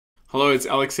Hello, it's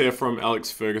Alex here from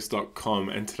alexfergus.com,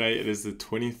 and today it is the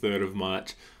 23rd of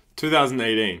March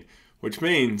 2018, which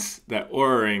means that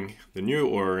Oura Ring, the new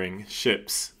Oura Ring,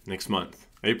 ships next month.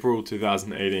 April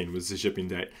 2018 was the shipping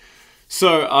date.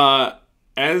 So,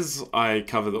 as I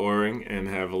cover the Oura Ring and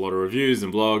have a lot of reviews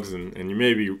and blogs, and you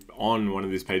may be on one of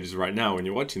these pages right now when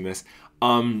you're watching this,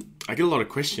 I get a lot of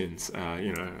questions.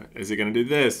 Is it going to do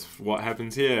this? What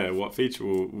happens here? What feature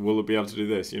will it be able to do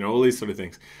this? All these sort of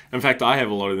things. In fact, I have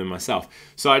a lot of them myself.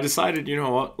 So I decided, you know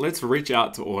what? Let's reach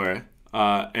out to Oura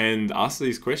and ask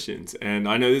these questions. And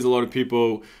I know there's a lot of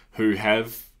people who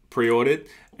have pre-ordered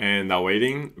and they're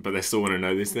waiting, but they still want to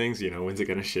know these things. When's it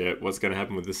going to ship? What's going to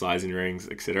happen with the sizing rings,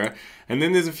 etc. And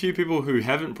then there's a few people who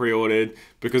haven't pre-ordered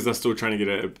because they're still trying to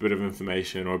get a bit of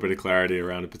information or a bit of clarity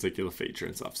around a particular feature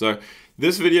and stuff. So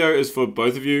this video is for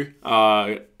both of you.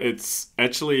 It's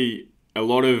actually a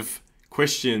lot of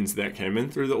questions that came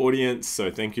in through the audience, so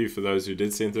thank you for those who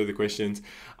did send through the questions.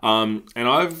 And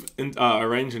I've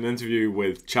arranged an interview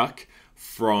with Chuck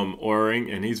from Oura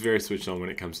Ring, and he's very switched on when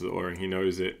it comes to the Oura Ring. He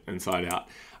knows it inside out.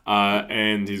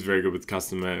 And he's very good with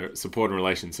customer support and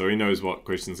relations, so he knows what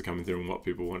questions are coming through and what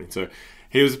people are wanting. So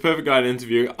he was a perfect guy to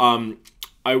interview.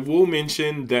 I will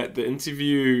mention that the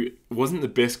interview wasn't the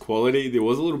best quality. There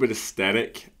was a little bit of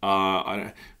static.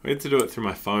 I had to do it through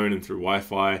my phone and through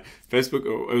Wi-Fi. Facebook.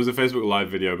 It was a Facebook Live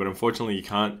video, but unfortunately you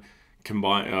can't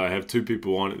have two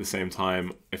people on at the same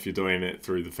time if you're doing it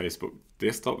through the Facebook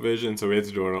desktop version, so we had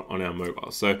to do it on our mobile.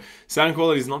 So sound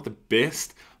quality is not the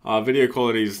best. Video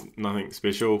quality is nothing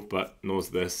special, but nor's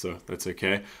this, so that's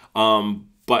okay.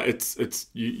 But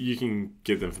you can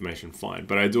get the information fine.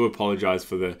 But I do apologize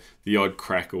for the odd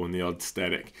crackle and the odd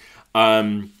static.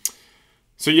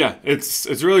 So yeah, it's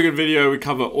a really good video. We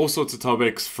cover all sorts of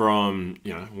topics from,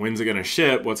 when's it going to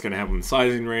ship, what's going to happen with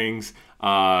sizing rings,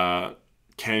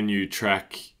 can you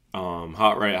track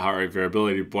heart rate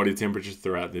variability, body temperature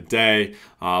throughout the day,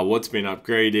 what's been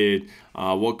upgraded,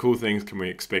 what cool things can we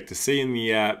expect to see in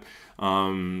the app.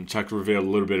 Chuck revealed a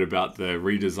little bit about the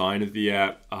redesign of the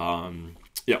app.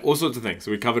 Yeah, all sorts of things. So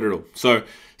we covered it all. So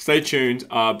stay tuned.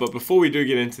 But before we do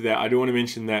get into that, I do want to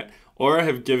mention that Oura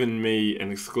have given me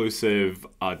an exclusive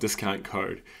discount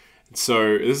code.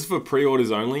 So this is for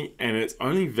pre-orders only, and it's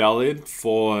only valid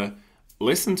for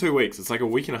less than 2 weeks. It's like a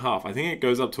week and a half. I think it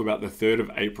goes up to about the 3rd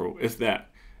of April, if that.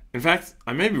 In fact,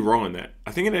 I may be wrong on that.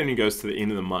 I think it only goes to the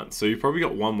end of the month. So you've probably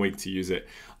got 1 week to use it.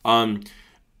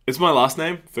 It's my last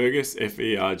name, Fergus,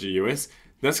 Fergus.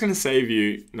 That's going to save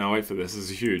you, now wait for this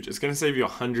is huge. It's going to save you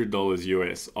 $100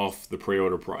 US off the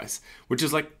pre-order price, which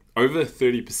is like over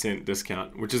 30%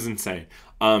 discount, which is insane.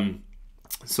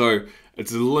 So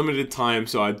it's a limited time.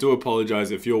 So I do apologize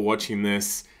if you're watching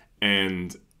this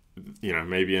and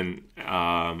maybe in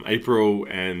April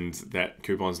and that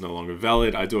coupon is no longer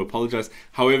valid. I do apologize.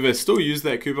 However, still use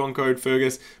that coupon code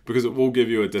Fergus because it will give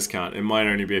you a discount. It might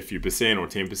only be a few percent or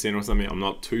 10% or something. I'm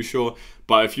not too sure.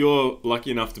 But if you're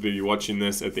lucky enough to be watching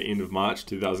this at the end of March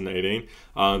 2018,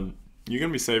 you're going to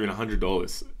be saving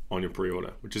 $100 on your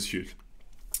pre-order, which is huge.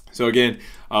 So again,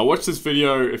 watch this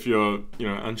video if you're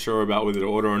unsure about whether to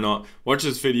order or not. Watch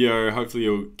this video. Hopefully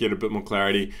you'll get a bit more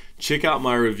clarity. Check out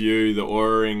my review, the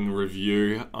Oura Ring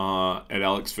review at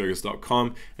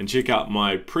alexfergus.com, and check out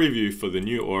my preview for the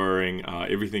new Oura Ring,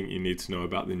 everything you need to know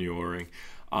about the new Oura Ring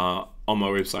on my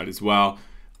website as well.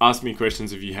 Ask me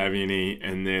questions if you have any,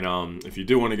 and then if you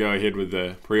do want to go ahead with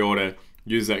the pre-order,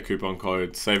 use that coupon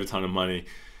code, save a ton of money.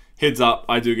 Heads up,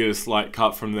 I do get a slight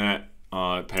cut from that.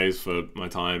 It pays for my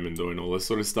time and doing all this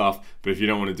sort of stuff. But if you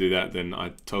don't want to do that, then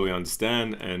I totally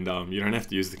understand. And you don't have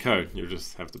to use the code. You'll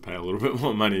just have to pay a little bit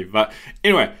more money. But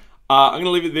anyway, I'm going to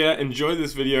leave it there. Enjoy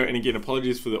this video. And again,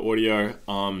 apologies for the audio.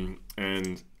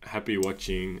 And happy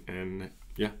watching. And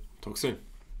yeah, talk soon.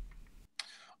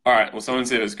 All right. Well, someone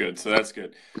said it's good. So that's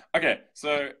good. Okay.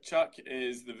 So Chuck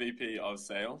is the VP of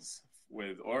Sales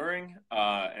with Oura Ring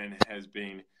and has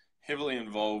been heavily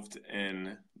involved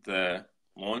in the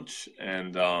launch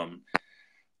and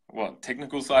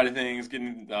technical side of things,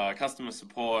 getting customer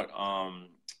support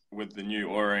with the new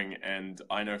Oura Ring. And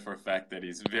I know for a fact that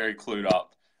he's very clued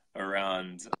up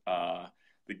around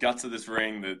the guts of this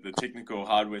ring, the technical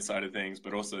hardware side of things,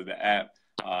 but also the app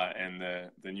and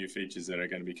the new features that are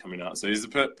going to be coming out. So he's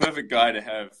the perfect guy to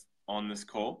have on this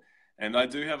call. And I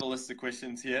do have a list of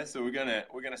questions here, so we're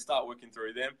gonna start working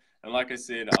through them. And like I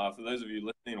said, for those of you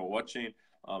listening or watching,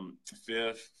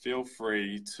 feel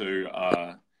free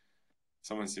to,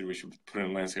 someone said we should put it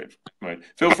in landscape mode.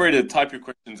 Feel free to type your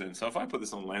questions in. So if I put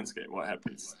this on landscape, what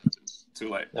happens? Too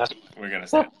late. We're going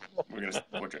to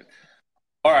portrait.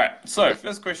 All right. So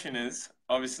first question is,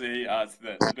 obviously, it's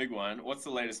the big one. What's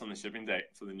the latest on the shipping date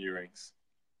for the new rings?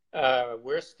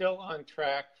 We're still on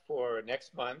track for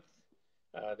next month.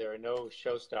 There are no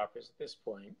showstoppers at this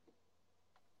point.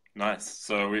 Nice.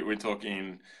 So we're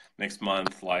talking next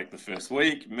month, like the first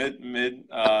week, mid month,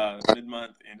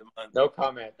 end of month. No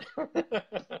comment. No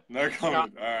No,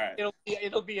 comment. All right.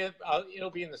 it'll be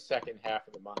in the second half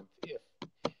of the month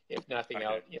if nothing Okay.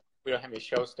 else. We don't have any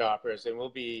showstoppers, and we'll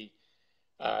be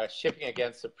shipping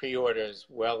against the pre-orders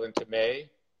well into May,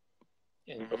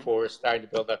 and Hmm. before we're starting to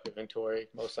build up inventory,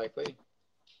 most likely.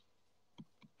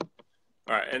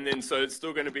 All right, and then so it's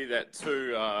still going to be that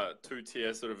two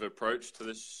tier sort of approach to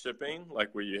the shipping,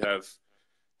 like where you have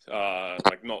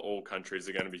like not all countries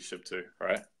are going to be shipped to,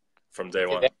 right? From day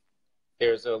Yeah, one.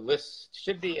 there's a list,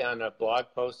 should be on a blog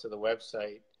post of the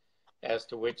website as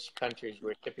to which countries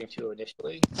we're shipping to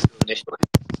initially.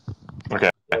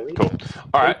 Okay, Yeah, cool.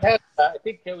 All we've right. had, I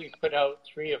think that we've put out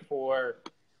 3 or 4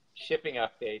 shipping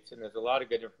updates, and there's a lot of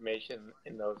good information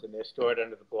in those, and they're stored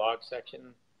under the blog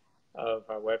section of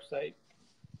our website.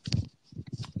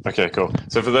 Okay, cool.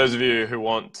 So for those of you who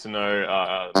want to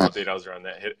know more details around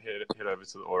that, head over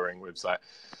to the Oura Ring website.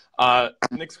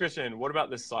 Next question: what about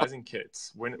the sizing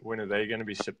kits? When are they going to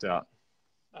be shipped out?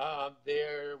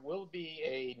 There will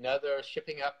be another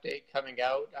shipping update coming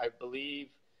out. I believe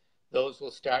those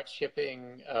will start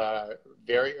shipping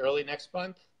very early next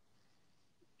month,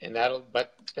 and that'll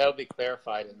be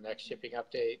clarified in the next shipping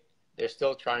update. They're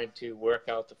still trying to work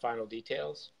out the final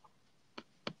details.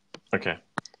 Okay.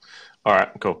 All right,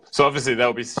 cool. So obviously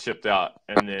they'll be shipped out,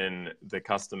 and then the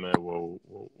customer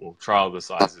will trial the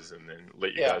sizes, and then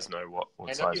let you Yeah, guys know I what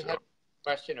know size you you had want. a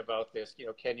question about this.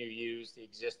 Can you use the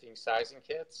existing sizing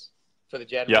kits for the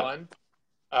Gen Yeah. 1?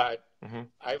 Uh, Hmm.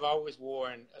 I've always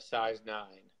worn a size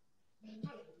 9.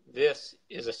 This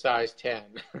is a size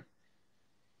 10,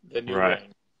 the new Right.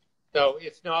 ring. So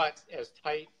it's not as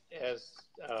tight as,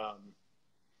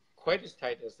 quite as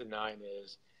tight as the 9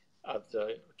 is of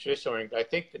the traditional ring. I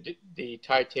think the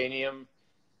titanium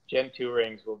Gen 2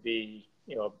 rings will be,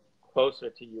 closer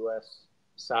to US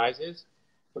sizes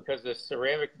because the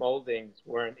ceramic moldings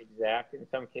weren't exact in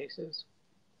some cases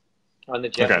on the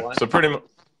Gen Okay. 1.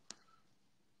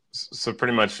 So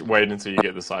pretty much wait until you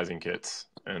get the sizing kits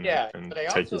and Yeah, and but I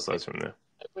take your also think size from there.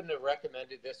 I wouldn't have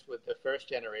recommended this with the first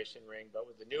generation ring, but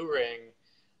with the new ring,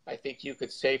 I think you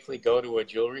could safely go to a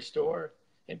jewelry store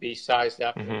and be sized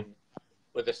up Hmm. and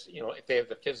with this, if they have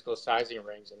the physical sizing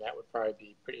rings, and that would probably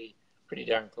be pretty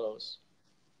darn close.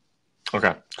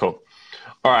 Okay. Cool.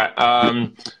 All right.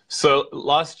 So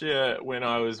last year when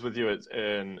I was with you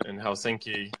in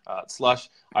Helsinki, Slush,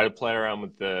 I had to play around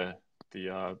with the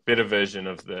beta version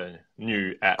of the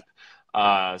new app.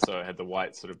 So it had the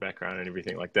white sort of background and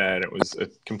everything like that. It was a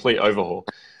complete overhaul.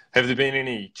 Have there been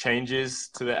any changes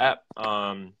to the app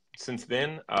since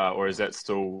then, or is that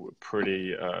still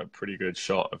pretty good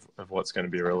shot of what's going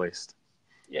to be released?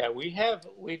 Yeah, we've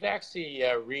actually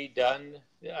redone.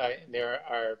 There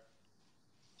are,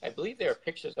 I believe, there are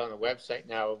pictures on the website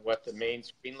now of what the main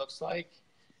screen looks like.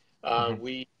 Hmm.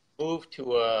 We moved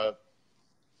to a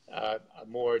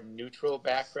more neutral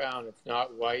background. It's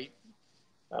not white,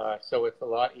 so it's a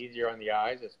lot easier on the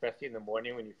eyes, especially in the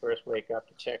morning when you first wake up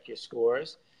to check your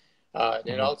scores. And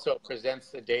it Hmm. also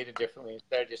presents the data differently.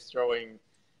 Instead of just throwing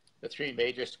the 3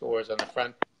 major scores on the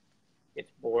front,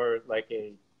 it's more like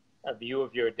a view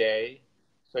of your day.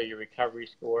 So your recovery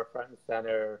score front and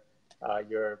center,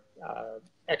 your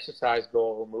exercise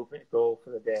goal, movement goal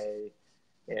for the day,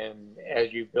 and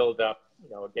as you build up,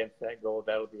 against that goal,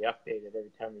 that'll be updated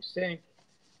every time you sync.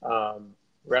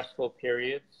 Restful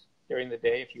periods during the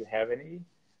day, if you have any,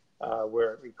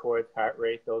 where it records heart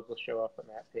rate, those will show up on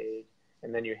that page.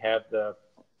 And then you have the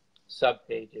sub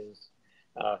pages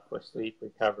for sleep,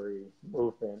 recovery,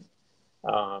 movement,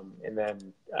 and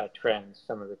then trends.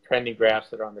 Some of the trending graphs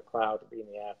that are on the cloud will be in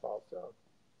the app also.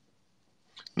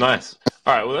 Nice.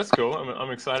 All right. Well, that's cool.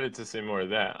 I'm excited to see more of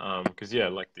that. Because yeah,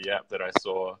 like the app that I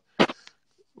saw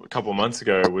a couple of months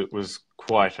ago was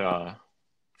quite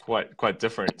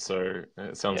different. So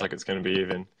it sounds Yeah. like it's going to be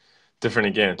even different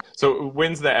again. So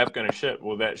when's the app going to ship?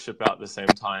 Will that ship out the same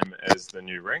time as the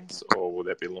new rings, or will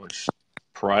that be launched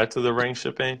prior to the ring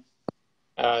shipping?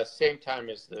 Same time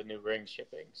as the new ring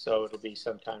shipping, so it'll be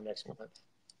sometime next month.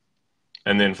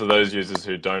 And then for those users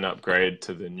who don't upgrade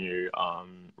to the new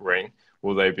ring,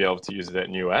 will they be able to use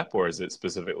that new app, or is it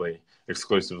specifically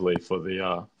exclusively for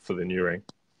the new ring?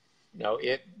 No,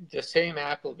 the same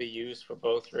app will be used for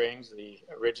both rings, the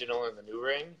original and the new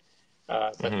ring,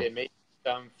 but Hmm. there may be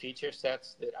some feature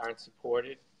sets that aren't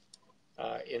supported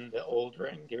in the old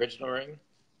ring, the original ring,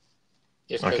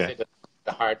 just because Okay. it doesn't have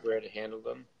the hardware to handle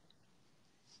them.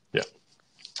 Yeah.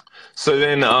 So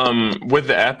then, with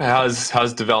the app,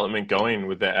 how's development going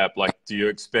with the app? Like, do you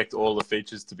expect all the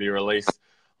features to be released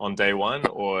on day one,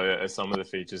 or are some of the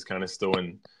features kind of still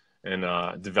in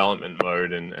development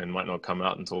mode and might not come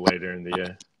out until later in the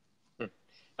year?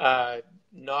 Uh,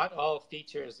 Not all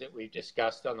features that we've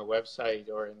discussed on the website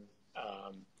or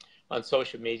um, on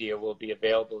social media will be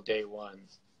available day one.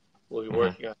 We'll be Hmm.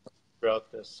 working on it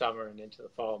throughout the summer and into the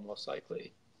fall, most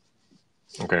likely.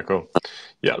 Okay, cool.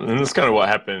 Yeah, and that's kind of what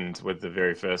happened with the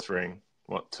very first ring,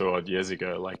 what, 2 odd years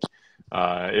ago. Like,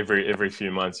 every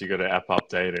few months you got an app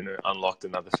update and it unlocked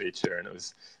another feature, and it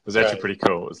was actually Right. pretty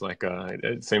cool. It was like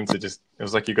it seemed to just it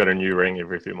was like you got a new ring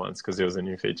every few months because there was a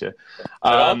new feature.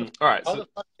 But All right, all so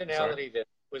the sorry. functionality that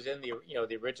was in the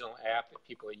original app that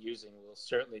people are using will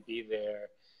certainly be there,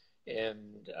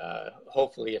 and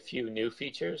hopefully a few new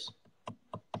features.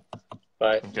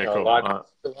 But Okay, a cool. lot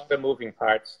of moving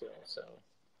parts still. So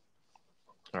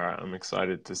All right, I'm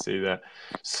excited to see that.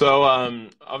 So,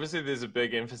 obviously, there's a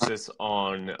big emphasis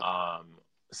on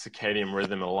circadian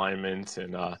rhythm alignment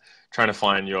and trying to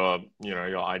find your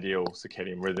ideal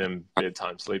circadian rhythm,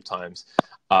 bedtime, sleep times.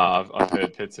 I've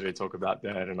heard Pet today talk about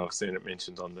that, and I've seen it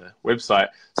mentioned on the website.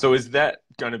 So, is that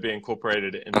going to be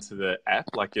incorporated into the app?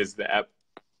 Like, is the app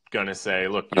going to say,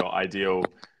 look, your ideal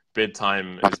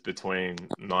bedtime is between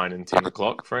 9 and 10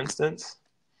 o'clock, for instance?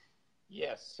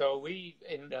 yes, so we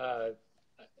in the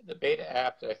beta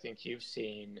app that I think you've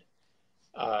seen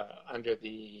under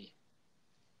the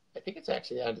I think it's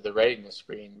actually under the readiness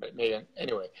screen, but maybe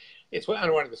anyway, it's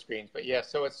on one of the screens. But yeah,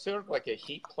 so it's sort of like a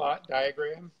heat plot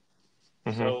diagram.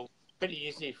 Hmm. So pretty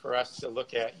easy for us to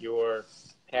look at your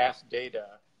past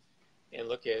data and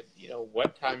look at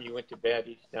what time you went to bed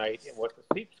each night and what the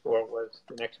sleep score was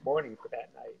the next morning for that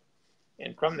night.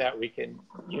 And from that, we can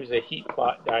use a heat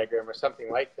plot diagram or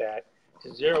something like that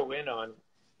to zero in on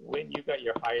when you got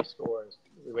your highest scores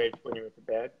related to when you went to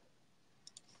bed.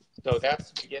 So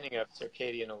that's the beginning of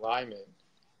circadian alignment.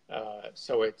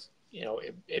 So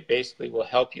it basically will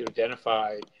help you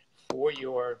identify for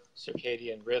your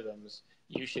circadian rhythms,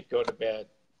 you should go to bed,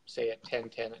 say at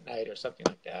 10:10 at night or something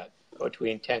like that,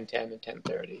 between 10:10 and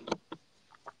 10:30.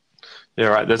 Yeah,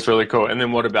 right. That's really cool. And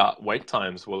then what about wake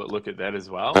times? Will it look at that as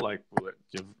well? Like, will it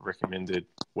give recommended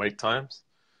wake times?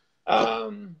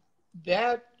 Um,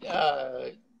 that,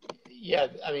 yeah,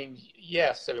 I mean,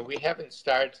 yes. I mean, we haven't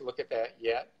started to look at that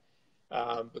yet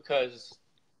because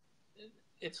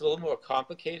it's a little more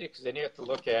complicated because then you have to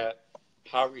look at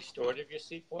how restorative your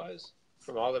sleep was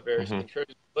from all the various Hmm.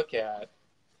 contributors to look at.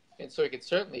 And so we could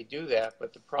certainly do that,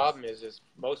 but the problem is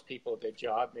most people, their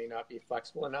job may not be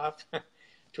flexible enough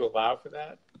to allow for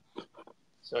that.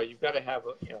 So you've got to have,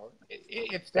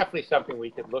 it's definitely something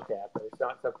we could look at, but it's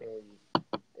not something we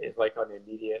is like on the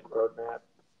immediate roadmap.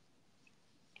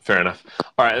 Fair enough.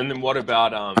 All right. And then what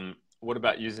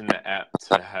about using the app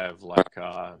to have like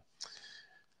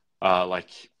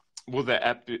will the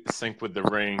app sync with the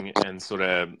ring and sort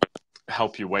of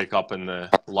help you wake up in the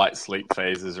light sleep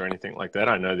phases or anything like that?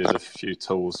 I know there's a few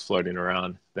tools floating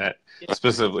around that Yeah.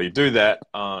 specifically do that.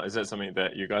 Is that something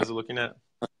that you guys are looking at?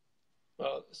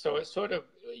 Well, so it's sort of,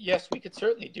 yes, we could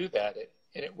certainly do that,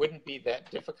 and it wouldn't be that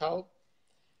difficult.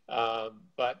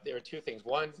 But there are two things.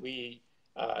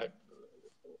 Uh,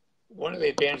 One of the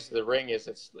advantages of the Ring is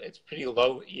it's pretty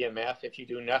low EMF. If you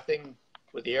do nothing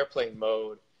with the airplane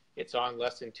mode, it's on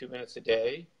less than 2 minutes a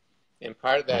day, and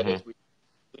part of that Hmm. is we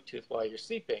Bluetooth while you're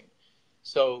sleeping.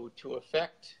 So to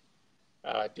affect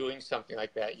doing something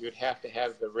like that, you'd have to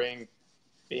have the Ring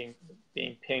being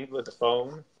being pinged with the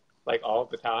phone like all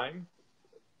the time,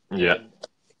 Yeah. and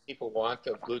people want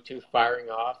the Bluetooth firing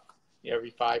off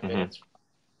every five Hmm. minutes,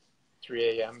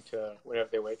 3 a.m. to whenever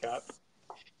they wake up.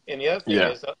 And the other thing Yeah.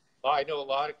 is, I know a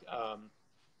lot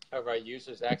of our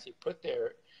users actually put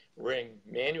their Ring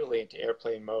manually into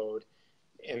airplane mode,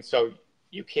 and so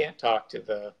you can't talk to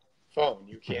the phone.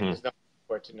 You can't. Hmm. There's no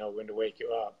for it to know when to wake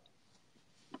you up.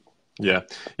 Yeah,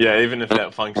 yeah. Even if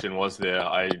that function was there,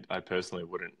 I personally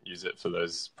wouldn't use it for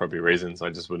those probably reasons. I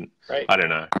just wouldn't. Right? I don't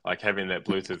know, like having that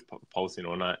Bluetooth pulsing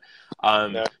all night.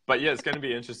 No. But yeah, it's going to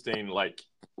be interesting. Like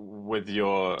with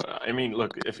your, I mean,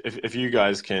 look, if you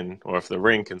guys can, or if the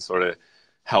Ring can sort of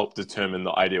help determine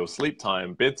the ideal sleep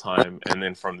time, bedtime, and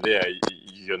then from there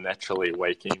you're naturally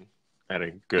waking at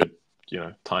a good,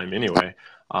 time anyway.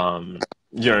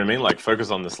 You know what I mean? Like focus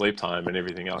on the sleep time and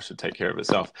everything else should take care of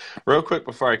itself. Real quick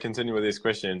before I continue with these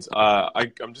questions,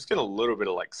 I'm just getting a little bit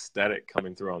of like static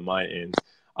coming through on my end.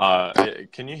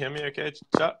 Can you hear me okay,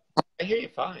 chat? I hear you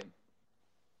fine.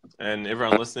 And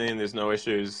everyone listening, there's no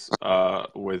issues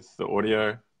with the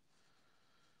audio.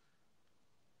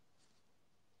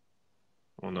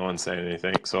 Well, no one's saying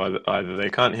anything, so either they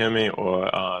can't hear me or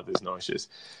there's no issues.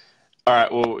 All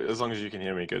right, well, as long as you can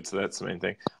hear me, good. So that's the main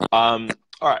thing. All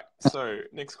right, so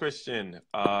next question.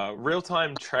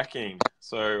 Real-time tracking.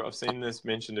 So I've seen this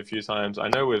mentioned a few times. I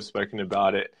know we've spoken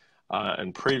about it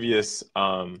in previous.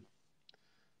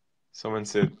 Someone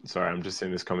said, sorry, I'm just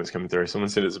seeing these comments coming through. Someone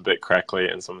said it's a bit crackly,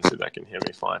 and someone said they can hear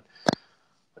me fine.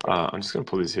 I'm just going to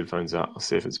pull these headphones out. I'll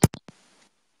see if it's.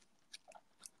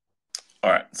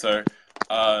 All right, so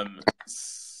yeah,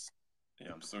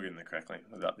 I'm still getting the crackling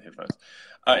without the headphones.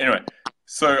 Anyway,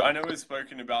 so I know we've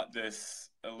spoken about this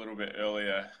a little bit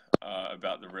earlier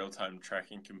about the real-time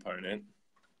tracking component.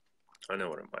 I know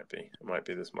what it might be. It might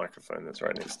be this microphone that's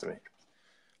right next to me.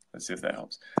 Let's see if that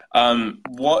helps.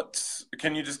 What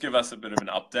can you just give us a bit of an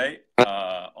update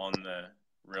on the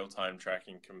real-time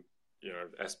tracking,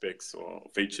 aspects or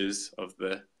features of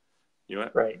the new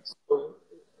app? Right. So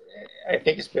I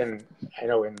think it's been, I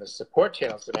know in the support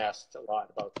channels, been asked a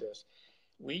lot about this.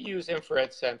 We use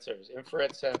infrared sensors.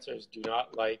 Infrared sensors do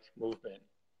not like movement.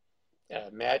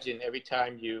 Imagine every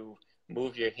time you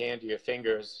move your hand or your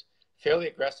fingers fairly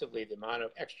aggressively, the amount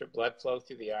of extra blood flow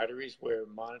through the arteries we're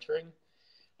monitoring,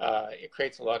 it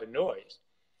creates a lot of noise.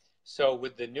 So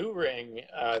with the new ring,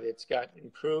 it's got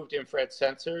improved infrared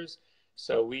sensors.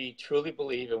 So we truly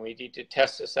believe, and we need to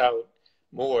test this out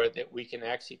more, that we can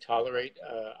actually tolerate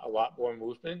a lot more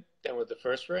movement than with the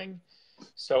first ring.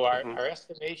 So our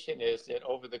estimation is that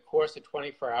over the course of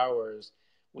 24 hours,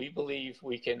 we believe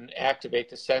we can activate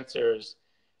the sensors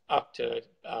up to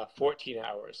 14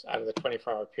 hours out of the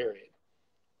 24-hour period.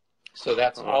 So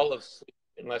that's all of sleep,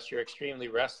 unless you're extremely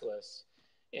restless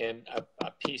in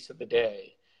a piece of the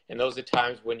day. And those are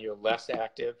times when you're less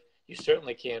active. You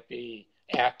certainly can't be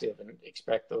active and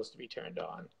expect those to be turned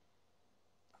on.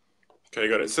 Okay,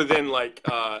 got it. So then,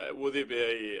 will there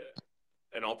be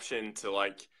an option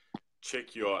to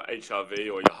check your HRV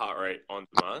or your heart rate on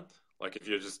demand? Like if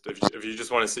you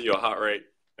just want to see your heart rate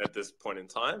at this point in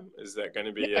time, is that going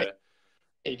to be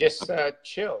You just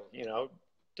chill,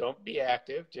 don't be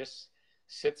active, just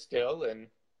sit still, and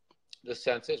the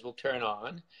sensors will turn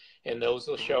on, and those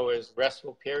will show as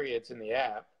restful periods in the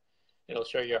app. It'll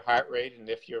show your heart rate, and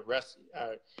if you're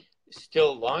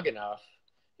still long enough,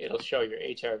 it'll show your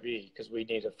HRV, because we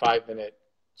need a 5-minute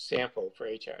sample for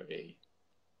HRV.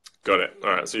 Got it. All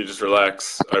right. So you just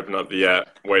relax, open up the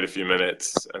app, wait a few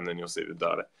minutes, and then you'll see the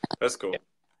data. That's cool. Yeah.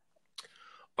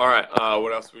 All right.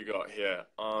 What else we got here?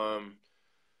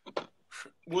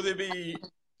 Will there be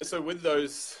with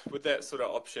that sort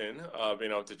of option,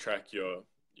 being able to track your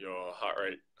heart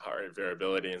rate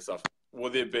variability and stuff? Will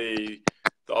there be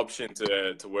the option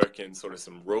to work in sort of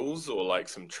some rules or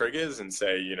some triggers and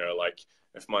say,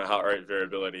 if my heart rate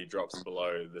variability drops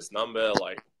below this number,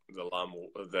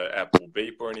 the app will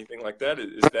beep or anything like that?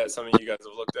 Is that something you guys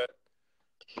have looked at?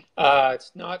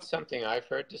 It's not something I've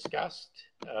heard discussed.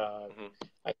 I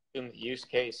assume the use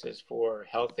case is for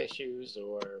health issues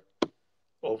or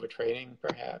overtraining,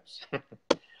 perhaps.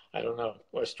 I don't know.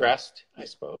 Or stressed, I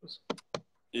suppose.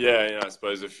 Yeah, I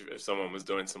suppose if someone was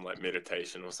doing some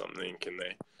meditation or something, can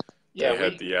they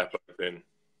have the app open?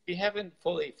 We haven't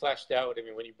fully fleshed out. I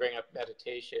mean, when you bring up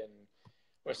meditation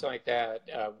or something like that,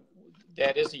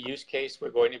 that is a use case we're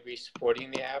going to be supporting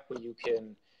the app where you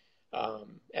can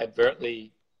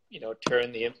advertently,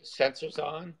 turn the sensors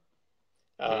on.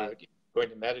 Going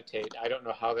to meditate. I don't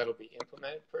know how that'll be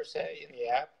implemented per se in the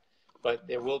app, but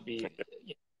there will be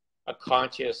a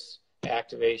conscious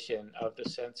activation of the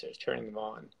sensors, turning them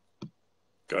on.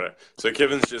 Got it. So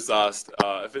Kevin's just asked,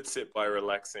 if it's set by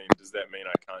relaxing, does that mean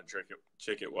I can't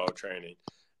check it while training?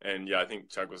 And yeah, I think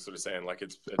Chuck was sort of saying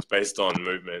it's based on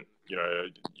movement.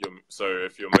 So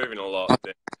if you're moving a lot,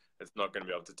 then it's not going to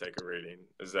be able to take a reading.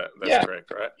 That's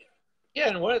correct, right? Yeah,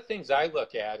 and one of the things I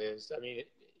look at is,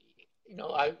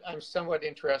 I'm somewhat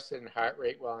interested in heart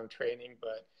rate while I'm training,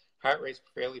 but heart rate's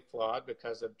fairly flawed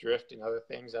because of drift and other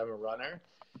things. I'm a runner.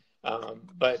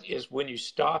 But is when you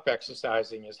stop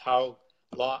exercising is how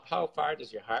far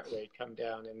does your heart rate come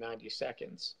down in 90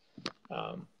 seconds?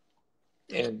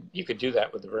 And you could do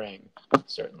that with the ring,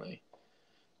 certainly.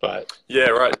 But yeah,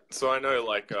 right. So I know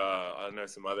I know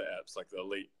some other apps like the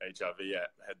Elite HRV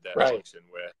app had that function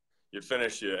where you'd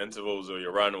finish your intervals or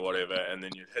your run or whatever, and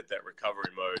then you'd hit that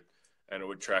recovery mode, and it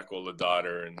would track all the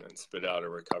data and spit out a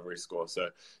recovery score. So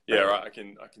yeah, right. I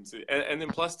can see, and then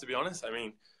plus, to be honest, I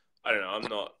mean, I don't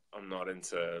know. I'm not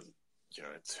into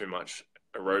too much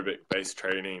aerobic based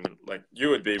training like you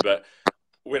would be, but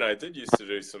when I did used to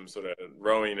do some sort of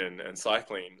rowing and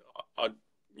cycling, I'd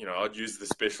use the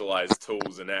specialized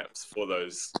tools and apps for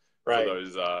those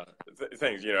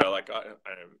things.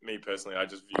 Me personally, I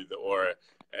just view the Oura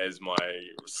as my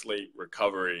sleep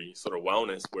recovery sort of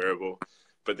wellness wearable.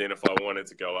 But then if I wanted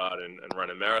to go out and run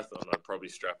a marathon, I'd probably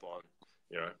strap on,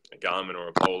 a Garmin or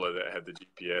a Polar that had the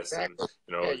GPS and, Exactly.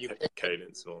 Yeah, you pick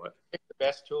cadence and all that. the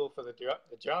best tool for the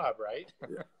job, right?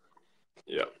 Yeah.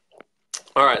 Yeah.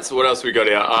 All right, so what else we got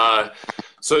here?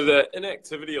 So the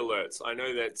inactivity alerts, I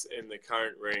know that's in the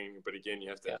current Ring, but again, you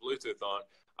have to have Bluetooth on,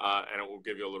 and it will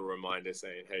give you a little reminder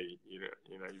saying, hey,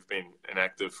 you've been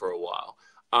inactive for a while.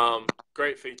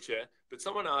 Great feature, but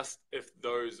someone asked if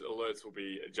those alerts will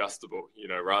be adjustable,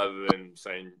 rather than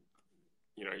saying,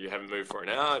 you haven't moved for an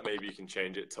hour, maybe you can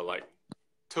change it to like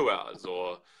 2 hours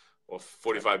or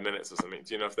 45 minutes or something.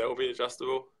 Do you know if that will be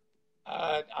adjustable?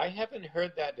 I haven't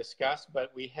heard that discussed,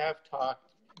 but we have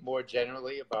talked more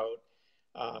generally about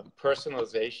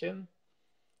personalization.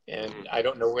 And I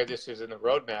don't know where this is in the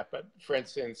roadmap, but for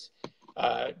instance,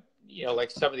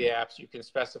 like some of the apps, you can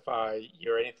specify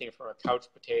you're anything from a couch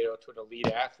potato to an elite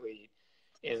athlete,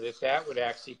 and that would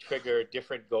actually trigger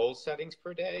different goal settings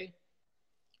per day,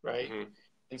 right? Mm-hmm.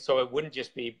 And so it wouldn't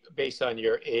just be based on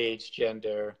your age,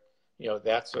 gender,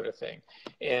 that sort of thing.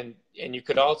 And you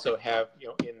could also have,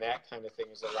 in that kind of thing,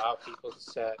 is allow people to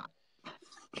set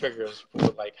triggers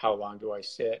for like how long do I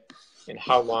sit and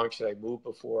how long should I move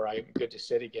before I'm good to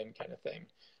sit again, kind of thing.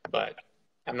 But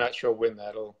I'm not sure when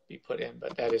that'll be put in,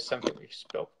 but that is something we've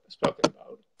spoken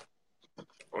about.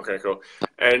 Okay, cool.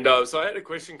 And so I had a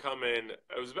question come in.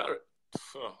 It was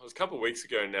a couple of weeks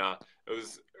ago now. It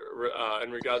was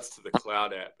in regards to the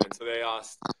Cloud app. And so they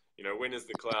asked, when is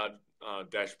the Cloud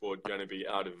dashboard going to be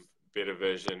out of beta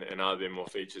version, and are there more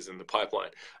features in the pipeline?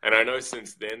 And I know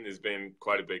since then there's been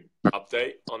quite a big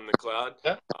update on the Cloud.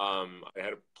 Yeah. I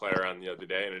had a play around the other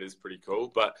day, and it is pretty cool.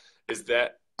 But is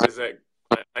that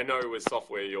I know with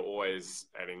software you're always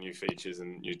adding new features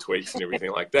and new tweaks and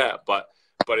everything like that. But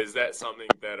is that something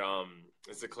that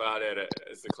is the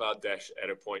Cloud Dash at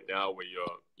a point now where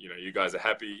you guys are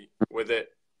happy with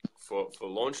it for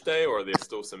launch day, or are there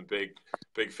still some big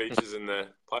features in the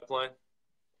pipeline?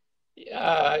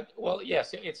 Well,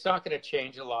 yes, it's not going to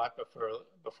change a lot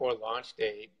before launch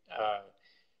date.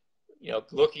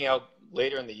 Looking out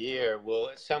later in the year, we'll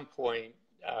at some point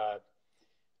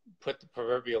put the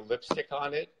proverbial lipstick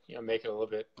on it. Make it a little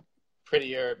bit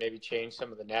prettier, maybe change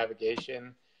some of the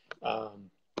navigation,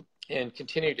 and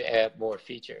continue to add more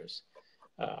features.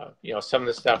 Some of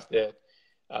the stuff that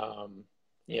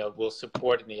we'll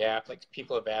support in the app, like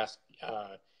people have asked.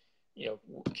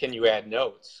 Can you add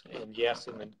notes? And yes,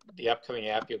 in the upcoming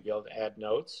app, you'll be able to add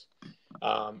notes.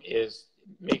 Is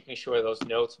making sure those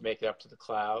notes make it up to the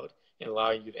cloud and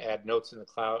allowing you to add notes in the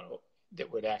cloud that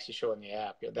would actually show in the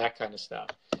app, that kind of stuff.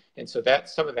 And so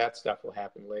some of that stuff will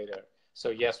happen later. So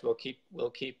yes, we'll keep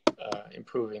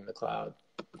improving the cloud.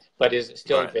 But is it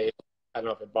still invasive? I don't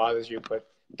know if it bothers you. Put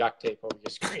duct tape over your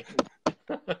screen.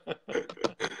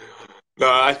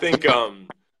 No, I think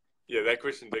that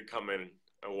question did come in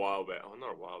a while back. Well,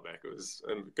 not a while back. It was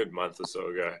a good month or so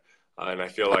ago. And I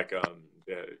feel like,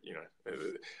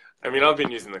 I've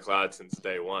been using the Cloud since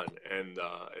day one, and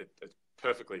it's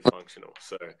perfectly functional.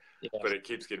 So, but it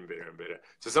keeps getting better and better.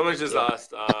 So someone just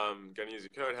asked, going to use a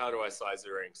code, how do I size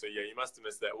the Ring? So yeah, you must have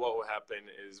missed that. What will happen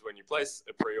is when you place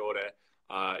a pre-order,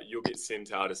 you'll get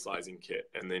sent out a sizing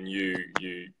kit, and then you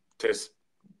test,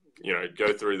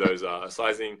 go through those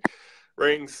sizing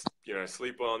rings,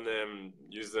 sleep on them,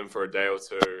 use them for a day or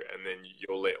two, and then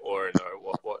you'll let Oura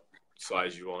know what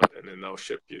size you want, and then they'll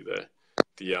ship you the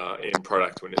end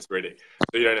product when it's ready.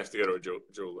 So you don't have to go to a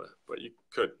jeweler, but you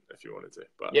could if you wanted to.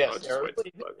 But yes, there are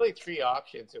really three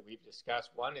options that we've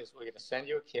discussed. One is we're going to send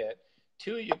you a kit.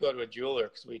 Two, you go to a jeweler,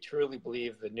 because we truly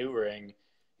believe the new Ring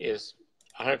is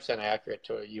 100% accurate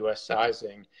to a U.S.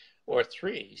 sizing. Or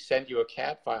three, send you a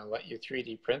CAD file and let you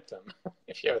 3D print them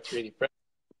if you have a 3D print.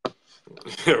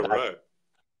 Yeah, right.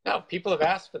 No, people have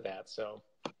asked for that, so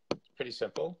it's pretty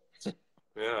simple.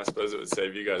 Yeah, I suppose it would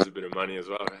save you guys a bit of money as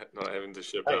well, not having to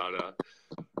ship out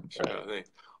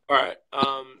things. All right.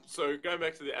 So going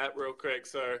back to the app real quick.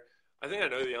 So I think I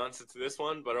know the answer to this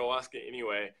one, but I'll ask it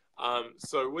anyway.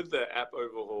 So with the app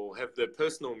overhaul, have the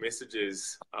personal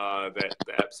messages that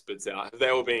the app spits out, have they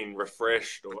all been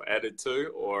refreshed or added to,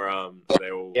 or are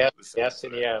they all yes, the same? Yes,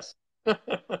 and yes.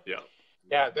 Yeah.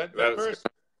 Yeah,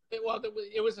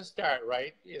 it was a start,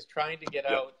 right? Is trying to get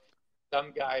out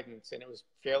some guidance, and it was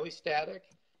fairly static.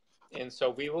 And so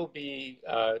we will be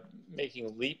making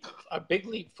a big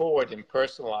leap forward in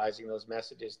personalizing those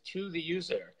messages to the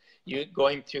user. You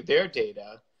going through their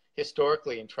data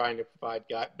historically and trying to provide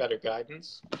better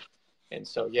guidance. And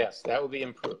so, yes, that will be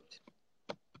improved.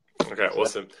 Okay,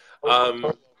 so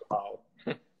awesome.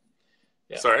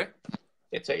 Yeah. Sorry?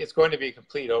 it's going to be a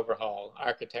complete overhaul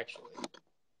architecturally.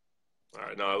 All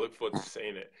right, no, I look forward to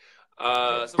seeing it.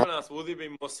 Yeah. Someone asked, will there be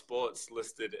more sports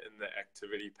listed in the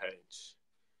activity page?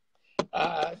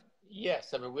 Uh,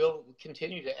 yes, I mean we'll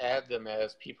continue to add them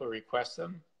as people request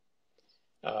them.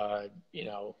 You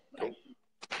know, Cool.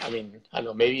 I mean, I don't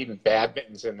know, maybe even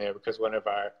badminton's in there because one of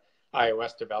our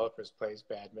iOS developers plays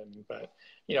badminton. But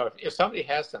you know, if somebody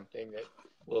has something, that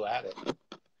we'll add it.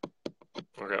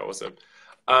 Okay, awesome.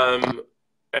 Um,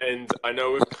 and I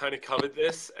know we've kind of covered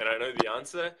this, and I know the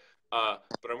answer,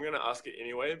 but I'm going to ask it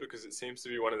anyway because it seems to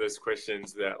be one of those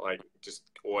questions that like just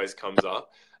always comes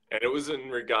up, and it was in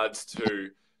regards to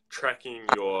tracking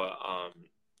your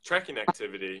tracking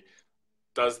activity.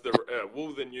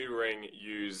 Will the new ring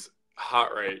use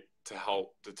heart rate to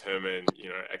help determine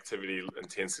activity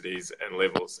intensities and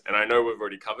levels? And I know we've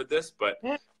already covered this, but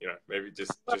Yeah. maybe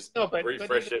just No, but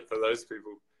refresh even, it for those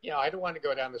people. I don't want to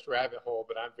go down this rabbit hole,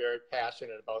 but I'm very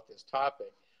passionate about this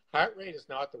topic. Heart rate is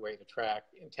not the way to track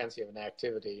intensity of an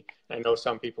activity. I know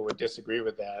some people would disagree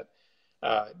with that.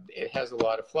 It has a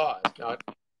lot of flaws, not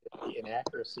the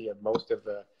inaccuracy of most of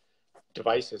the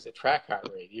devices that track heart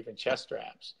rate, even chest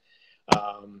straps.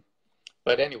 Um,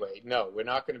 but anyway, no, we're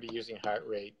not going to be using heart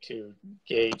rate to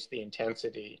gauge the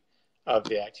intensity of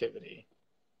the activity.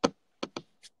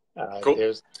 Cool.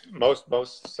 There's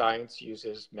most science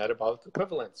uses metabolic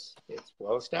equivalence. It's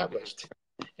well established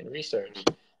in research.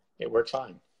 It works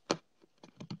fine.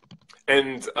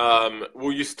 And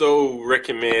will you still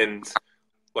recommend,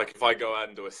 like, if I go out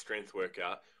and do a strength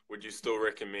workout, would you still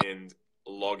recommend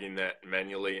logging that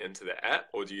manually into the app,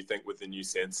 or do you think with the new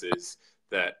sensors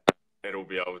that it'll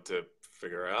be able to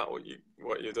figure out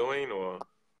what you're doing, or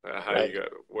how Right.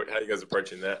 how you guys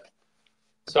approaching that?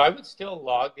 So I would still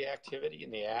log the activity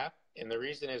in the app, and the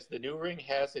reason is the new ring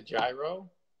has a gyro,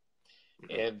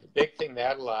 and the big thing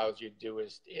that allows you to do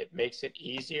is it makes it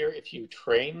easier if you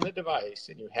train the device,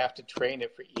 and you have to train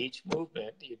it for each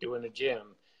movement that you do in the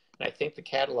gym. And I think the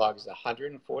catalog is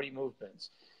 140 movements,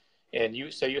 and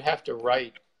you have to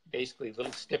write basically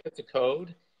little snippets of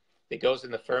code that goes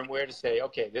in the firmware to say,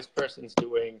 okay, this person's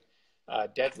doing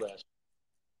deadlift,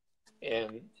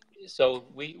 and so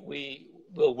we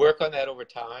will work on that over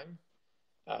time.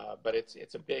 But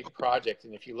it's a big project,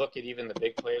 and if you look at even the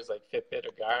big players like Fitbit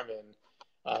or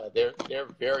Garmin, they're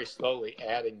very slowly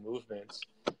adding movements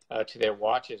to their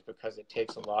watches because it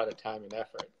takes a lot of time and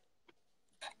effort.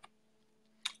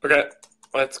 Okay,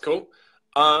 that's cool.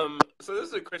 So this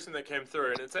is a question that came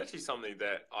through, and it's actually something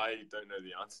that I don't know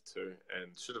the answer to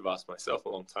and should have asked myself a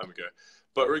long time ago.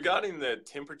 But regarding the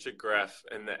temperature graph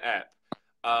in the app,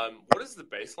 what is the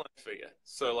baseline figure?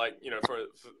 So, like,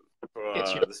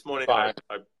 It's your this morning,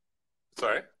 baseline.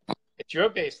 sorry. It's your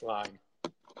baseline.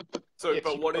 So, It's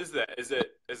but what is that? Is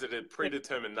it a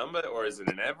predetermined number, or is it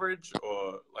an average,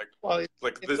 or well,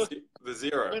 the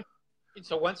zero?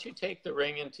 so once you take the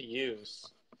ring into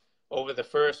use, over the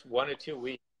first 1 or 2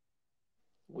 weeks,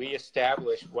 we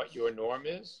establish what your norm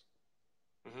is,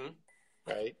 Mm-hmm.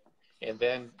 right? And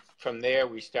then from there,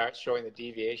 we start showing the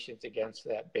deviations against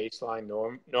that baseline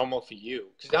normal for you.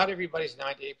 Because not everybody's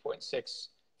 98.6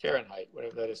 Fahrenheit,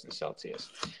 whatever that is in Celsius.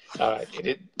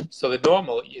 So the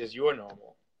normal is your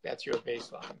normal. That's your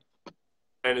baseline.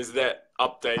 And is that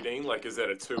updating? Like, is that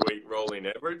a 2 week rolling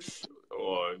average,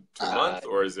 or 2 month,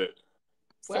 or is it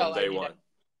from Well, I day mean, one?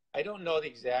 I don't know the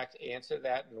exact answer to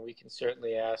that, and we can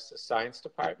certainly ask the science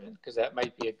department because that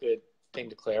might be a good thing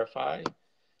to clarify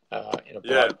in a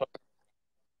Yeah, blog post.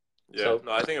 yeah. So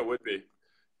No, I think it would be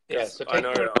yeah, because so I take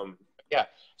know. the yeah.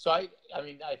 So I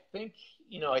mean, I think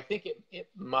I think it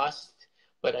must,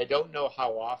 but I don't know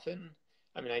how often.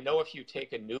 I mean, I know if you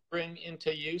take a new ring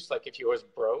into use, like if yours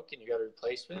broke and you got a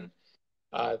replacement,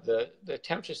 the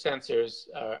temperature sensors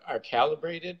are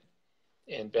calibrated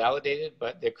and validated,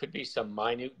 but there could be some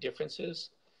minute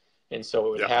differences, and so it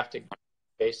would Yeah. have to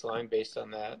baseline based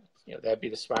on that. That'd be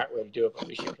the smart way to do it, but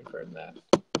we should confirm that.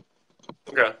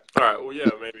 Okay. All right. Well, yeah.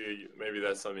 Maybe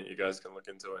that's something you guys can look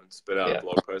into and spit out a Yeah,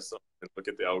 blog post on and look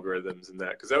at the algorithms and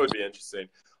that because that would be interesting.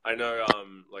 I know.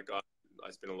 Like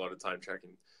I spend a lot of time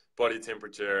tracking body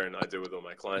temperature, and I do with all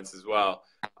my clients as well.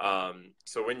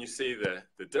 So when you see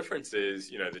the differences,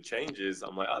 the changes,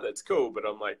 I'm like, oh, that's cool. But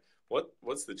I'm like,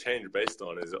 what's the change based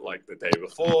on? Is it like the day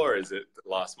before? Is it the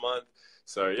last month?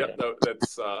 So yeah, yeah.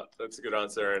 that's a good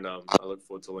answer, and I look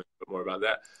forward to learning a bit more about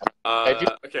that. I do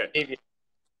Okay. deviate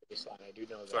baseline. I do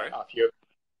know Sorry. that off your.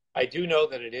 I do know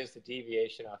that it is the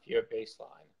deviation off your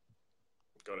baseline.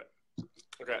 Got it.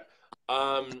 Okay.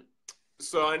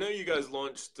 So I know you guys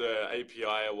launched the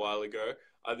API a while ago.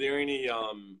 Are there any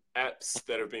apps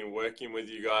that have been working with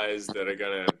you guys that are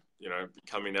gonna,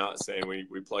 coming out saying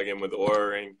we plug in with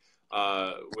Oura Ring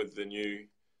with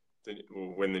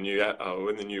when the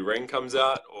new ring comes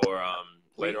out, or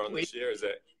later on this year? Is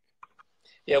that?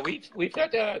 Yeah, we've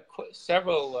got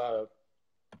several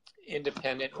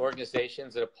independent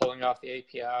organizations that are pulling off the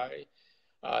API.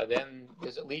 Then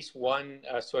there's at least one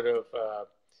sort of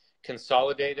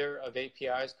consolidator of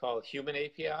APIs called Human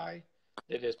API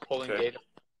that is pulling data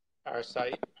from our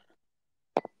site.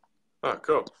 Oh,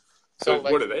 cool. So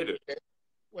what do they do?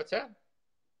 What's that?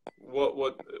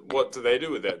 What do they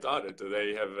do with that data? Do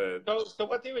they have a? So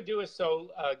what they would do is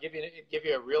give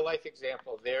you a real life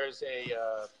example. There's a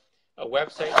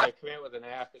website that came out with an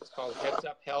app. It's called Heads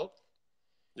Up Health.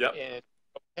 Yep. And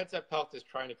Heads Up Health is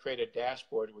trying to create a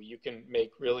dashboard where you can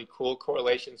make really cool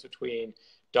correlations between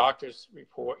doctors'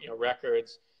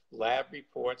 records, lab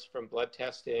reports from blood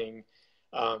testing,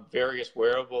 various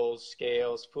wearables,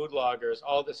 scales, food loggers,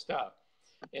 all this stuff.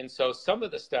 And so some of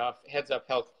the stuff Heads Up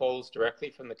Health pulls directly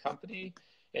from the company,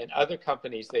 and other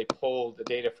companies, they pull the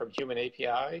data from Human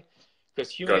API,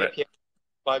 because Human API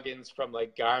plugins from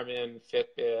like Garmin,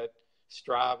 Fitbit,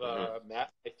 Strava,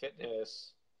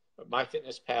 MyFitness,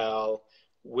 MyFitnessPal,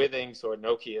 Withings or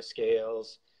Nokia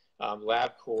scales,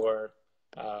 LabCorp,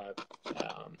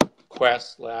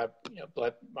 Quest Lab,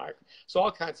 blood mark. So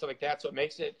all kinds of stuff like that. So it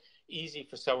makes it easy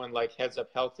for someone like Heads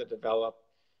Up Health to develop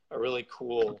a really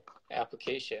cool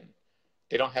application.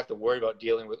 They don't have to worry about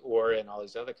dealing with Oura and all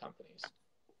these other companies.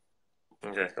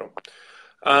 Okay, cool.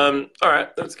 All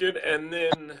right, that's good. And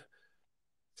then,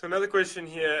 so another question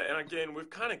here, and again, we've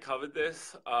kind of covered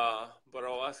this, but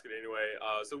I'll ask it anyway.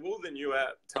 So will the new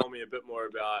app tell me a bit more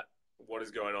about what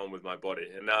is going on with my body?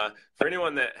 And for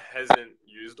anyone that hasn't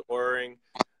used Oura Ring,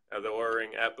 the Oura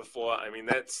Ring app before, I mean,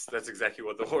 that's exactly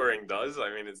what the Oura Ring does. I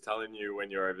mean, it's telling you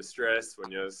when you're overstressed,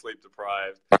 when you're sleep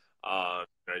deprived,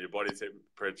 your body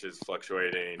temperature is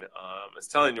fluctuating. It's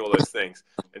telling you all those things.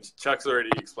 And Chuck's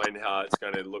already explained how it's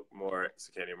going to look more at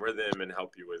circadian rhythm and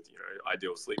help you with,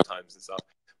 ideal sleep times and stuff.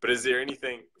 But is there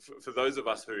anything, for those of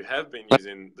us who have been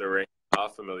using the Ring, are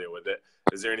familiar with it,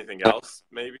 is there anything else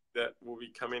maybe that will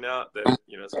be coming out that, is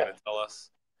going to tell us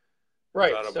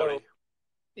about our body?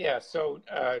 Yeah, so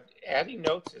adding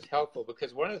notes is helpful,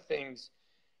 because one of the things,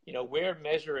 we're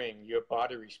measuring your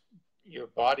body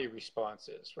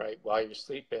responses, right, while you're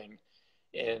sleeping,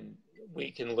 and we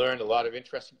can learn a lot of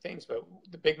interesting things. But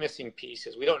the big missing piece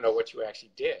is we don't know what you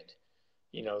actually did,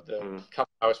 the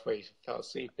couple hours before you fell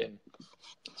asleep. And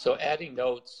so adding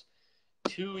notes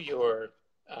to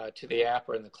to the app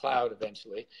or in the cloud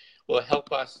eventually will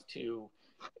help us to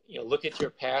look at your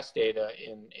past data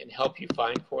and help you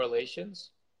find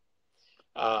correlations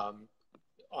on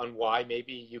why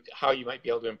how you might be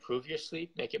able to improve your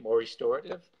sleep, make it more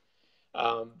restorative.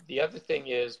 The other thing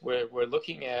is we're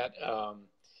looking at,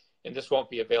 and this won't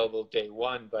be available day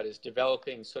one, but is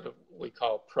developing sort of what we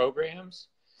call programs.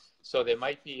 So there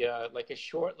might be like a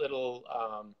short little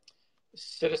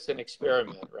citizen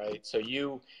experiment, right? So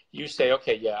you say,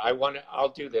 okay, yeah, I'll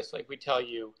do this. Like we tell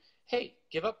you, hey,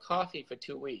 give up coffee for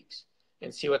 2 weeks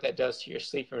and see what that does to your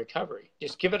sleep and recovery.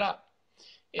 Just give it up.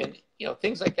 And,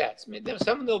 things like that. Some of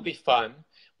them will be fun,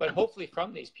 but hopefully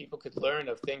from these, people could learn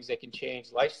of things they can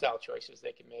change, lifestyle choices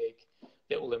they can make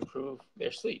that will improve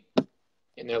their sleep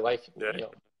in their life. Yeah.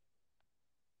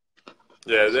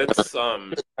 Yeah, that's it's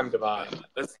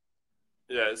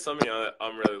something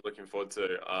I'm really looking forward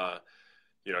to.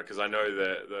 Because I know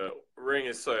that the Ring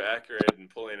is so accurate and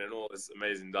pulling in all this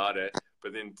amazing data,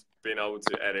 but then being able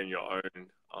to add in your own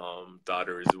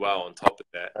data as well on top of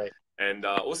that. Right. And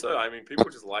also, I mean, people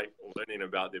just like learning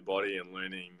about their body and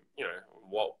learning,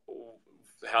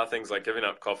 how things like giving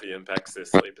up coffee impacts their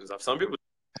sleep and stuff. Some people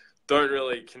don't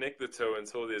really connect the two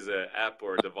until there's an app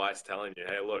or a device telling you,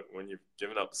 hey, look, when you've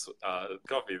given up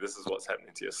coffee, this is what's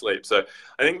happening to your sleep. So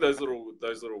I think those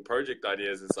little project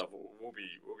ideas and stuff will be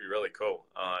really cool,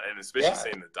 and especially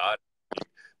seeing the data.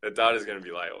 The data is going to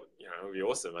be like, it'll be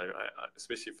awesome.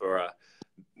 Especially for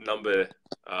number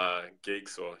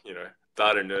geeks or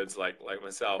data nerds like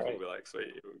myself. Right. Will be like,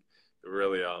 sweet,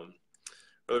 really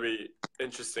be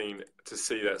interesting to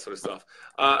see that sort of stuff.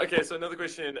 Okay, so another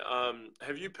question.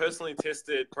 Have you personally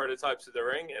tested prototypes of the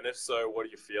Ring? And if so, what are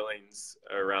your feelings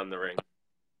around the Ring?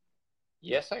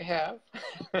 Yes, I have.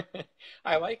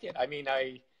 I like it. I mean,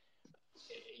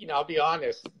 I'll be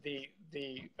honest. The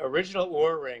original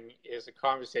Oura Ring is a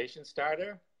conversation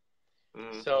starter.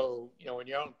 So, when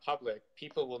you're out in public,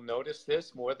 people will notice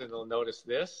this more than they'll notice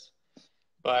this.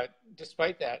 But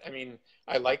despite that, I mean,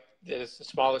 I like this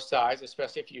smaller size,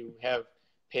 especially if you have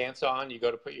pants on, you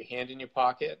go to put your hand in your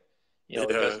pocket, it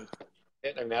doesn't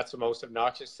fit. I mean, that's the most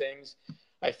obnoxious things.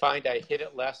 I find I hit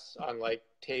it less on like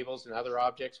tables and other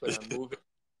objects when I'm moving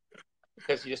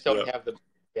because you just don't Yeah. have the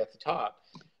at the top.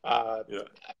 Uh, Yeah.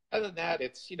 Other than that,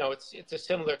 it's a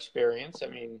similar experience. I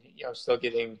mean, still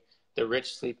getting the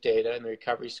rich sleep data and the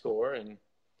recovery score and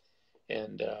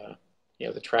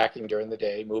the tracking during the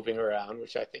day, moving around,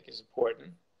 which I think is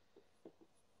important.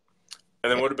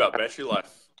 And then what about battery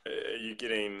life? Are you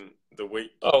getting the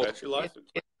week Oh, battery life?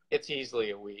 it's easily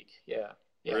a week. Yeah,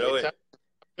 yeah. It's Really? up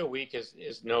to a week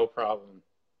is no problem.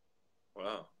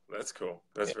 Wow, that's cool.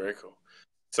 That's Yeah, very cool.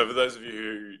 So for those of you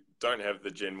who don't have the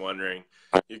Gen 1 ring,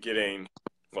 you're getting,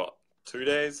 what, 2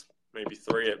 days, maybe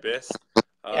three at best,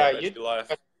 yeah. battery You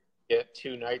life. get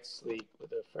 2 nights sleep with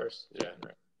the first Yeah, gen,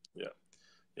 right? yeah,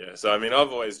 yeah. So I mean,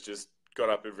 I've always just got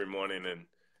up every morning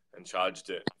and charged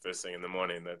it first thing in the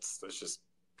morning. That's just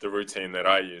the routine that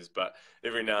I use. But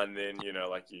every now and then,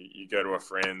 like you go to a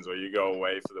friend's or you go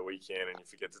away for the weekend and you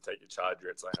forget to take your charger.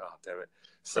 It's like, oh, damn it.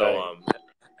 So Right.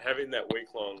 having that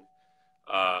week long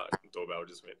doorbell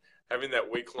just went. Having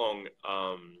that week long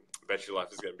battery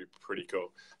life is going to be pretty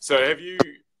cool. So have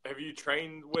you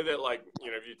trained with it? Like,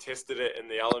 have you tested it in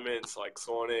the elements like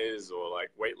saunas or like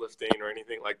weightlifting or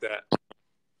anything like that?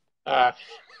 Uh,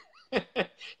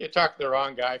 you're talking to the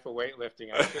wrong guy for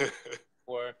weightlifting. I should,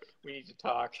 or we need to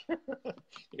talk. You're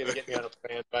going to get me on a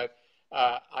plan, but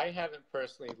I haven't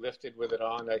personally lifted with it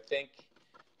on. I think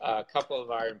a couple of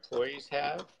our employees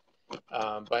have,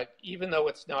 but even though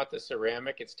it's not the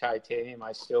ceramic, it's titanium.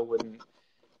 I still wouldn't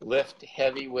lift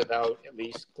heavy without at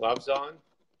least gloves on,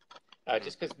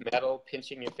 just because metal,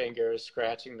 pinching your fingers,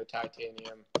 scratching the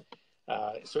titanium.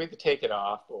 So either take it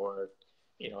off or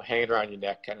hang it around your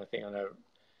neck, kind of thing.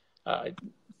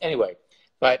 Anyway,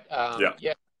 but Yeah.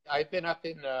 yeah, I've been up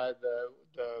in the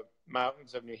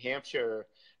mountains of New Hampshire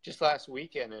just last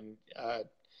weekend, and it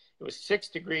was 6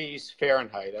 degrees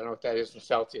Fahrenheit. I don't know what that is in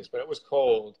Celsius, but it was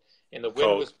cold, and the wind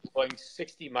Cold. was blowing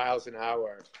 60 miles an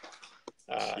hour.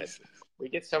 Jesus. We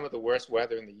get some of the worst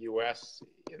weather in the U.S.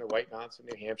 in the White Mountains of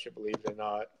New Hampshire, believe it or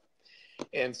not.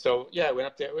 And so, yeah, I went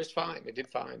up there. It was fine. It did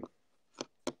fine.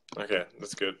 Okay,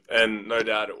 that's good. And no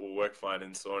doubt it will work fine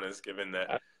in saunas, given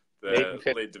that Nathan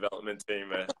the lead development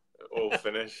team are all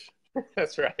Finnish.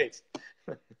 That's right.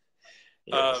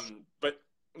 Yes. But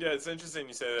yeah, it's interesting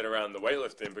you say that around the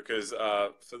weightlifting because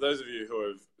for those of you who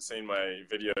have seen my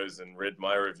videos and read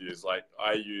my reviews, like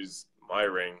I use my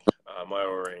ring, my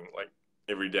Oura Ring, like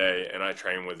every day, and I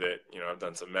train with it. I've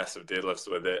done some massive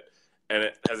deadlifts with it, and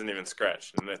it hasn't even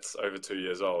scratched, and it's over 2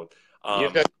 years old.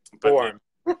 You've got But form.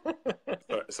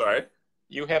 sorry.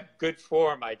 You have good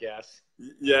form, I guess.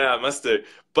 Yeah, I must do.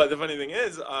 But the funny thing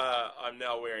is, I'm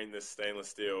now wearing this stainless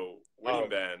steel wedding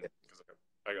band because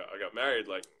I got married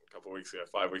like a couple of weeks ago,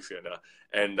 5 weeks ago now,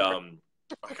 and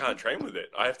I can't train with it.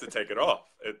 I have to take it off.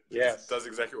 It does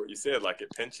exactly what you said, like it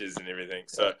pinches and everything.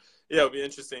 So yeah, it'll be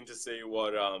interesting to see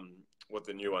what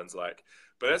the new one's like.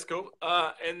 But that's cool.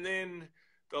 And then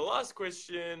the last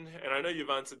question, and I know you've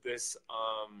answered this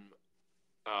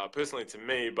personally to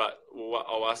me, but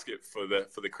I'll ask it for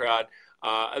the crowd.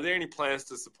 Are there any plans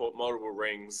to support multiple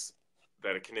rings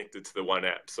that are connected to the one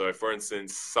app? So, for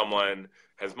instance, someone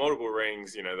has multiple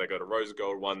rings. They've got a rose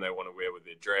gold one they want to wear with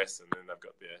their dress, and then they've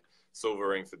got their silver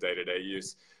ring for day-to-day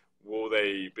use. Will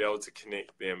they be able to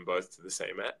connect them both to the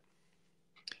same app?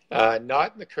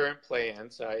 Not in the current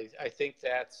plans. I think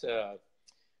that's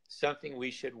something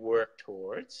we should work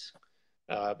towards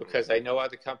because I know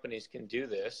other companies can do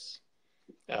this.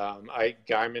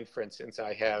 Garmin, for instance,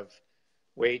 I have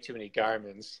way too many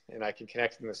Garmins, and I can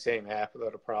connect them to the same app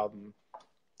without a problem.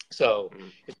 So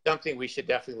it's something we should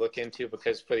definitely look into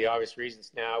because for the obvious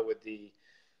reasons now with the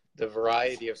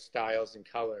variety of styles and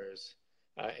colors,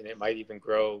 and it might even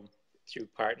grow through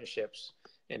partnerships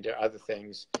into other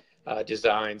things,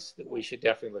 designs, that we should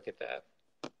definitely look at that.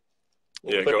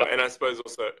 Yeah, cool. And I suppose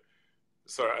also,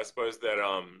 I suppose that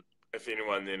if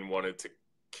anyone then wanted to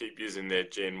keep using their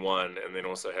Gen 1 and then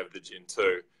also have the Gen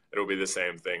 2, it'll be the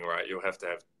same thing, right? You'll have to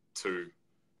have two.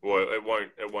 Well, it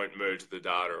won't merge the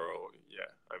data, or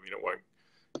it won't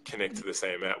connect to the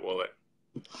same app, will it?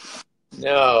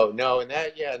 No,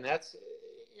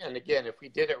 and again, if we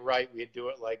did it right, we'd do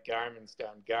it like Garmin's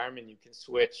done. Garmin, you can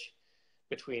switch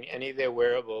between any of their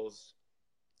wearables,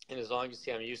 and as long as you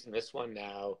see I'm using this one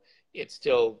now, it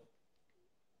still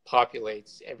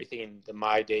populates everything in the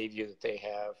My Day view that they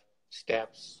have,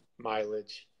 steps,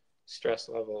 mileage, stress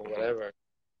level, whatever.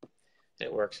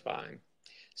 It works fine.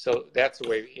 So that's the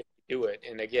way we do it.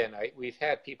 And again, we've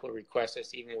had people request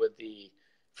us even with the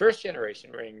first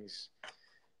generation rings.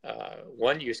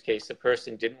 One use case, the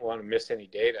person didn't want to miss any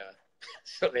data,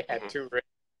 so they had two rings.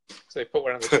 So they put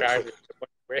one on the charger and one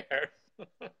where.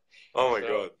 Oh my So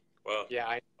God. Wow. yeah,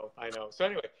 I know. So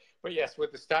anyway, but yes,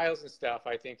 with the styles and stuff,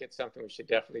 I think it's something we should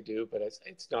definitely do, but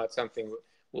it's not something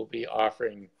we'll be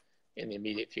offering in the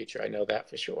immediate future. I know that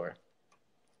for sure.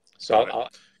 So Got it. I'll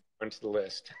add to the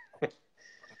list.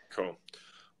 Cool.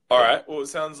 All Yeah. right. Well, it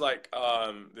sounds like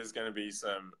there's going to be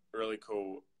some really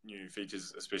cool new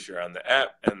features, especially around the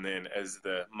app. And then as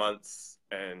the months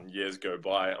and years go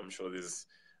by, I'm sure there's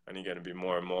only going to be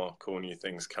more and more cool new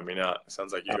things coming out. It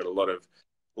sounds like you've got a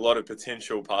lot of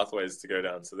potential pathways to go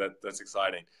down. So that's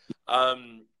exciting.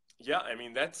 Yeah, I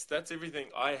mean that's everything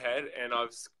I had, and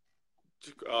I've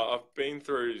been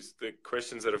through the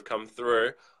questions that have come through,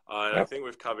 and I Yep. think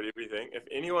we've covered everything. If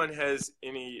anyone has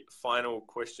any final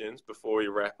questions before we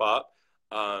wrap up,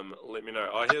 let me know.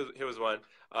 Oh, here was one.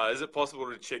 Is it possible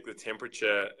to check the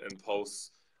temperature and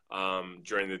pulse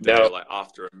during the day, No. like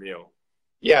after a meal?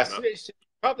 Yes. No.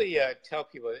 Probably tell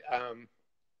people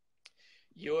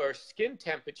your skin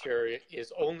temperature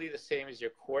is only the same as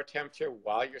your core temperature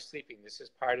while you're sleeping. This is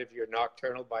part of your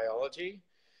nocturnal biology.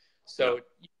 Yeah. So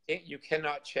you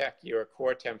cannot check your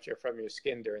core temperature from your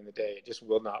skin during the day. It just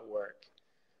will not work.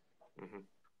 hmm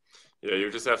Yeah, you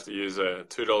just have to use a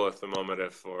 $2 thermometer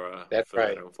That's for that,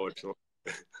 right. unfortunately.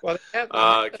 Well,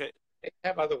 Okay. they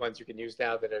have other ones you can use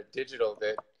now that are digital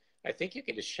that I think you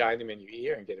can just shine them in your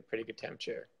ear and get a pretty good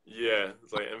temperature. Yeah,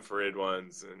 it's like infrared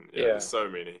ones, and yeah, there's Yeah. so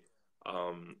many.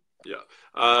 Yeah.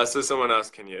 So someone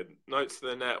asked, can you add notes to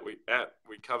the app?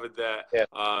 We covered that.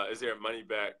 Yeah. Is there a money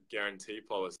back guarantee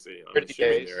policy? I'm 30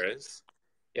 assuming days. there is.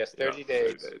 Yes, Yeah, 30 30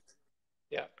 days. days.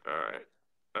 Yeah. All right.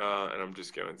 And I'm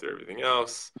just going through everything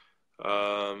else.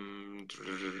 I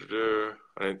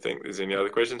don't think there's any other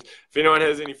questions. If anyone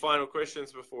has any final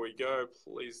questions before we go,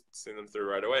 please send them through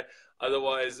right away.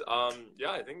 Otherwise,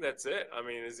 yeah, I think that's it. I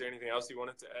mean, is there anything else you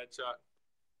wanted to add, Chuck?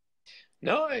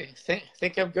 No, I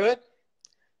think I'm good.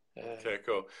 Uh, Okay,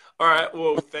 cool. All right.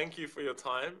 Well, thank you for your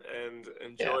time and yeah.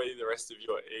 enjoy the rest of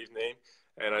your evening.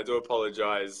 And I do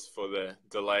apologize for the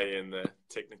delay and the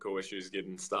technical issues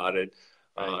getting started.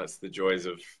 Right. It's the joys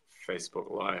of Facebook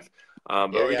Live.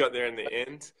 But Yeah, we yeah. got there in the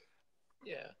end.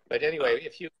 Yeah. But Uh, anyway,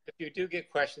 if you do get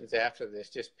questions after this,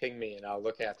 just ping me and I'll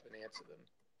look at them and answer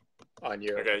them on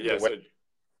okay, yeah. your web. So,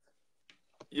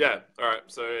 yeah. All right.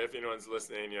 So if anyone's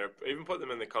listening, even put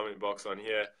them in the comment box on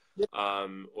here,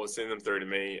 or send them through to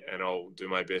me, and I'll do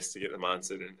my best to get them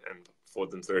answered and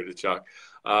forward them through to Chuck.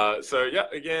 So yeah,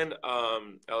 again,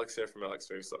 Alex here from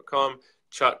alexfergus.com.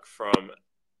 Chuck from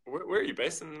where are you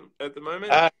based at the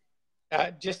moment?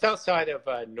 Uh, just outside of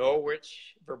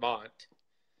Norwich, Vermont.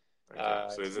 Okay,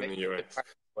 so It's he's in the the US. part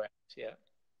of the West.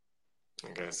 Yeah.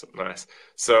 Okay, so nice.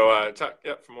 So Chuck,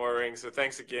 yep, from Oura Ring. So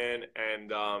thanks again,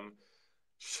 and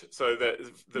so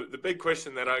the big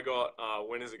question that I got,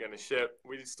 when is it going to ship?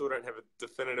 We still don't have a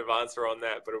definitive answer on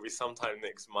that, but it'll be sometime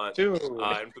next month. Soon.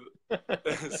 And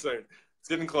soon, it's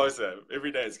getting closer.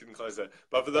 Every day it's getting closer.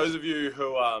 But for Yeah. those of you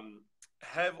who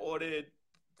have ordered,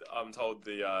 I'm told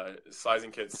the sizing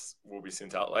kits will be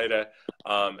sent out later.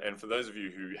 And for those of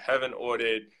you who haven't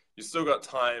ordered, you still got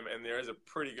time, and there is a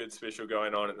pretty good special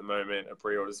going on at the moment, a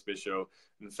pre-order special.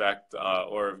 In fact,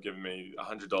 Aura have given me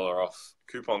 $100 off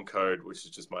coupon code, which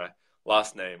is just my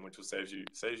last name, which will saves you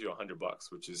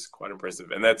 $100, which is quite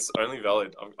impressive. And that's only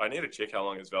valid. I need to check how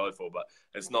long it's valid for, but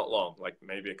it's not long, like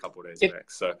maybe a couple of days It,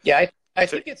 max. So yeah, I check.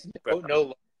 think it's But,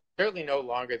 certainly no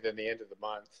longer than the end of the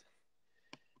month.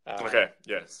 okay,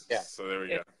 yes. Yeah. So there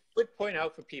we And go. I would point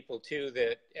out for people too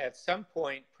that at some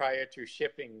point prior to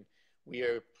shipping, we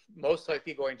are most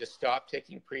likely going to stop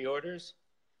taking pre-orders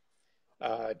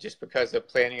just because of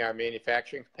planning our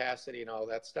manufacturing capacity and all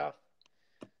that stuff.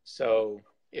 So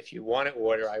if you want to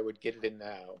order, I would get it in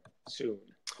now, soon.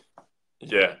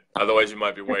 Yeah. Otherwise, you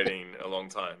might be waiting a long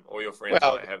time, or your friends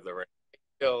Well, might have the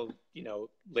till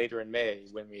later in May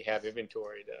when we have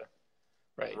inventory to,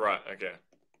 right? right. Okay.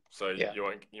 So Yeah,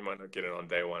 you might not get it on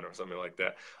day one or something like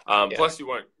that. yeah, Plus, you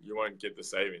won't get the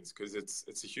savings because it's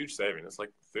a huge saving. It's like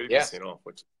yes, 30% off,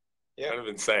 which is yeah. kind of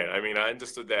insane. I mean, I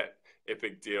understood that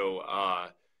epic deal,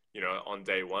 on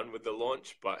day one with the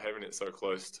launch, but having it so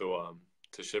close to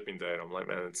shipping date, I'm like,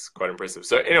 man, it's quite impressive.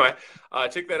 So anyway,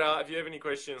 check that out. If you have any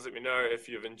questions, let me know. If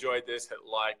you've enjoyed this, hit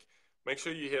like. Make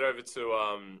sure you head over to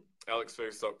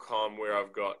alexfergus.com where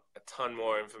I've got a ton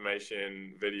more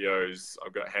information, videos.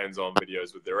 I've got hands-on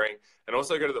videos with the ring, and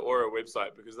also go to the Aura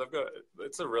website because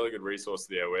it's a really good resource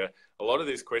there where a lot of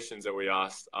these questions that we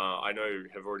asked, I know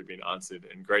have already been answered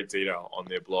in great detail on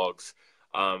their blogs.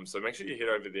 So make sure you head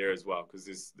over there as well, because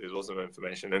there's awesome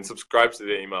information, and subscribe to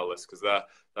the email list, because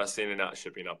they're sending out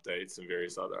shipping updates and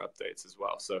various other updates as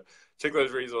well. So check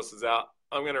those resources out.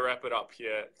 I'm going to wrap it up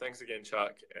here. Thanks again,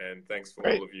 Chuck, and thanks for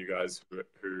all of you guys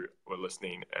who were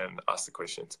listening and asked the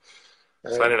questions.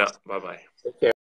 Signing out. Bye bye. Take care.